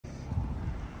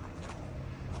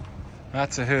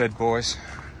That's a hood, boys.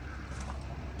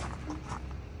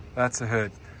 That's a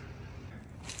hood.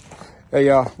 Hey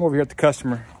y'all, I'm over here at the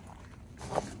customer,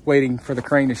 waiting for the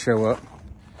crane to show up.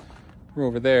 We're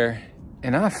over there,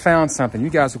 and I found something you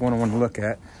guys are going to want to look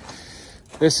at.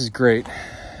 This is great.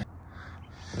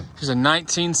 Here's a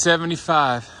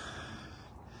 1975.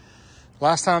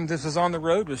 Last time this was on the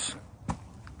road was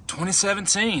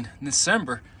 2017, in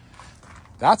December.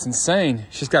 That's insane.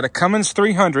 She's got a Cummins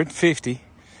 350,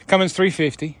 Cummins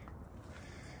 350.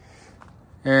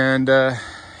 And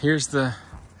here's the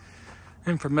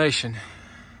information.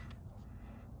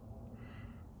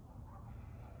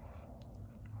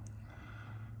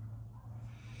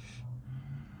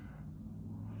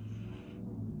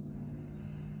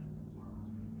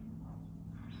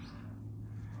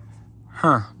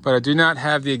 But I do not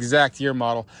have the exact year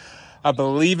model. I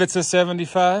believe it's a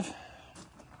 75,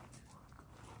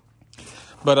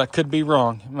 but I could be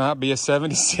wrong. It might be a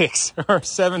 76 or a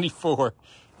 74.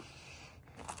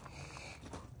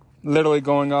 Literally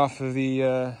going off of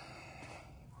the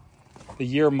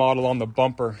year model on the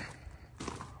bumper.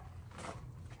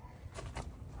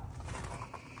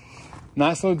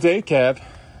 Nice little day cab.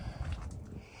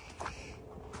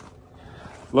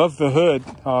 Love the hood,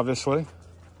 obviously.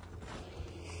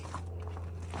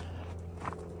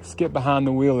 Let's get behind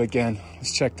the wheel again.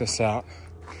 Let's check this out.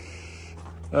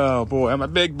 Oh boy, I'm a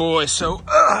big boy, so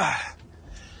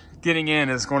getting in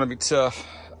is going to be tough.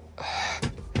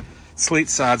 Sleet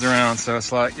sides around, so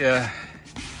it's like, yeah.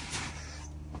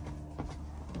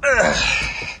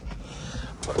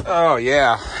 Oh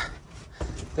yeah.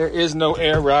 There is no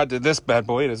air ride to this bad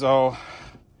boy. It is all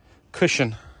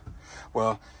cushion.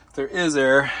 Well, if there is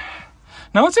air.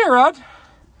 No, it's air ride.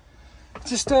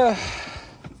 Just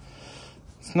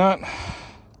it's not,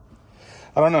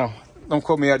 I don't know. Don't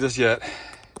quote me out just yet.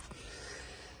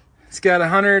 It's got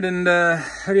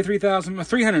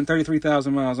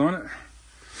 333,000 miles on it.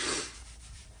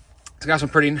 It's got some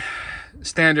pretty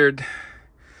standard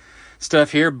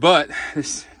stuff here, but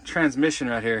this transmission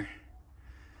right here.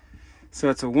 So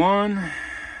it's a 1,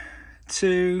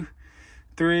 2,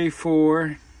 3, 4.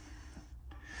 Let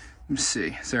me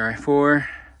see. Sorry, 4.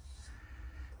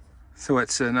 So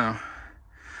it's no.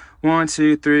 1,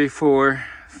 2, 3, 4,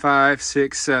 5,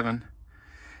 6, 7,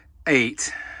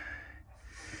 8.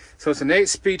 So it's an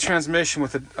 8-speed transmission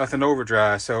with an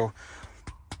overdrive. So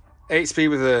 8-speed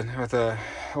with a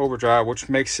overdrive, which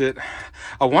makes it,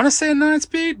 I want to say a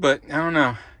 9-speed, but I don't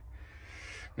know.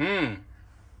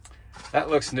 That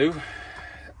looks new.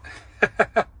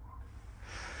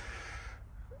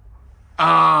 Oh,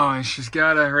 and she's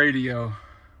got a radio.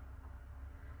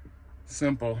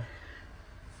 Simple.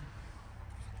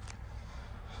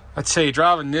 I'd say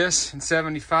driving this in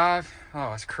 75,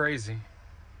 oh, it's crazy.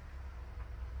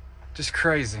 Just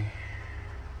crazy.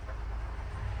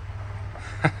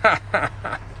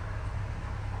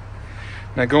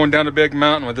 Now going down a big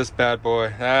mountain with this bad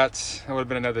boy, that would have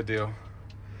been another deal.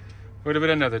 Would have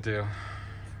been another deal.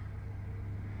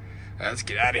 Let's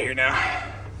get out of here now.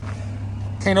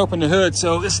 Can't open the hood,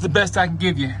 so this is the best I can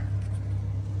give you.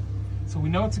 So we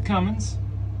know it's a Cummins.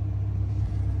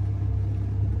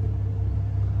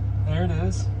 There it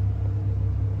is.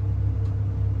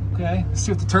 Okay, let's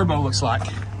see what the turbo looks like.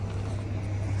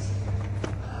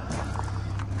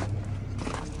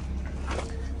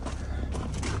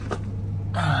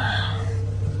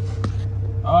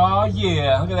 Oh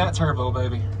yeah, look at that turbo,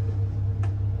 baby.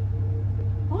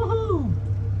 Woohoo!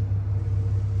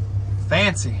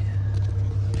 Fancy.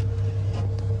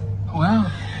 Well,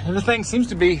 everything seems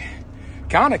to be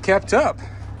kind of kept up.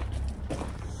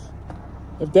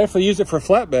 I've definitely used it for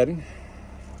flatbedding.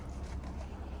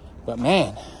 But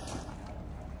man,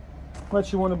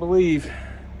 what you want to believe,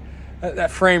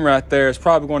 that frame right there is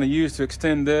probably going to use to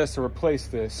extend this or replace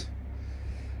this.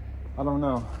 I don't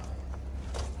know.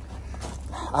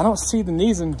 I don't see the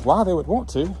reason why they would want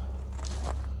to.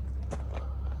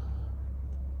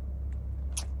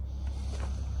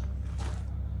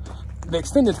 The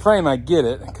extended frame, I get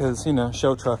it, because, you know,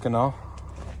 show truck and all.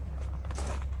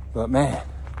 But man.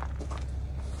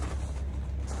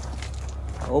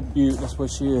 Oh, beaut, that's what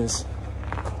she is.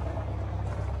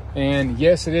 And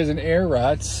yes, it is an air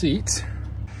ride seat.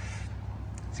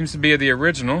 Seems to be the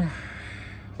original,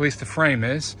 at least the frame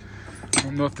is. I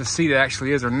don't know if the seat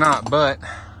actually is or not, but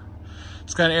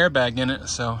it's got an airbag in it,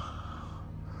 so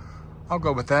I'll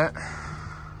go with that.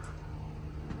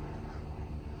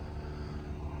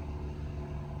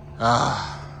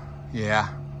 Yeah.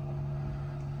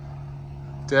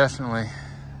 Definitely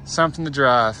something to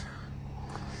drive.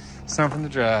 Something to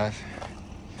drive.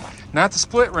 Not the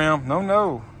split rim. No,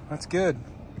 no. That's good.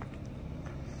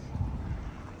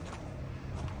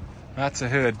 That's a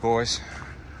hood, boys.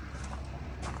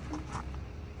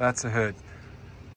 That's a hood.